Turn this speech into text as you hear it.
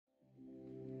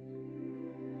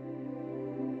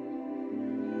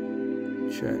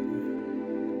check.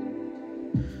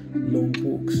 Long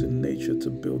walks in nature to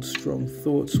build strong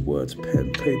thoughts. Words,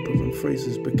 pen, paper and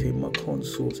phrases became my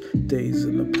consorts. Days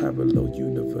in a parallel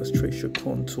universe, trace your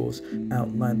contours.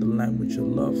 Outline the language of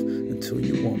love until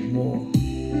you want more.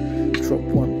 Drop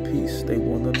one piece, they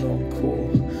want an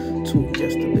encore. Took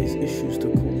yesterday's issues to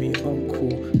call me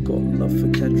uncool. Got love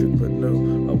for Kendrick, but no,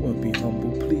 I won't be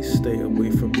humble. Please stay away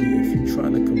from me if you're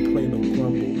trying to complain or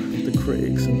grumble. The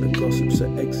critics and the gossips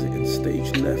are exiting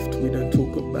stage left. We don't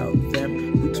talk about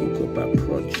them, we talk about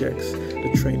projects.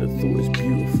 The train of thought is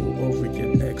beautiful,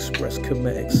 Orient Express,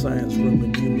 kinetic science,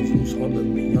 Roman numerals,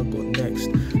 Holland, I got next.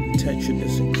 Tension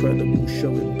is incredible,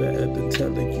 showing better than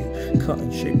telling you. Cut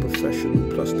and shape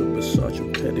professional, plus the massage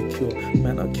and pedicure.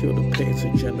 Man, I kill the pains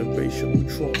of generational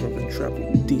trauma and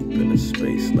travel deep in the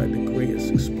space like the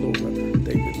greatest explorer,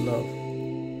 David Love.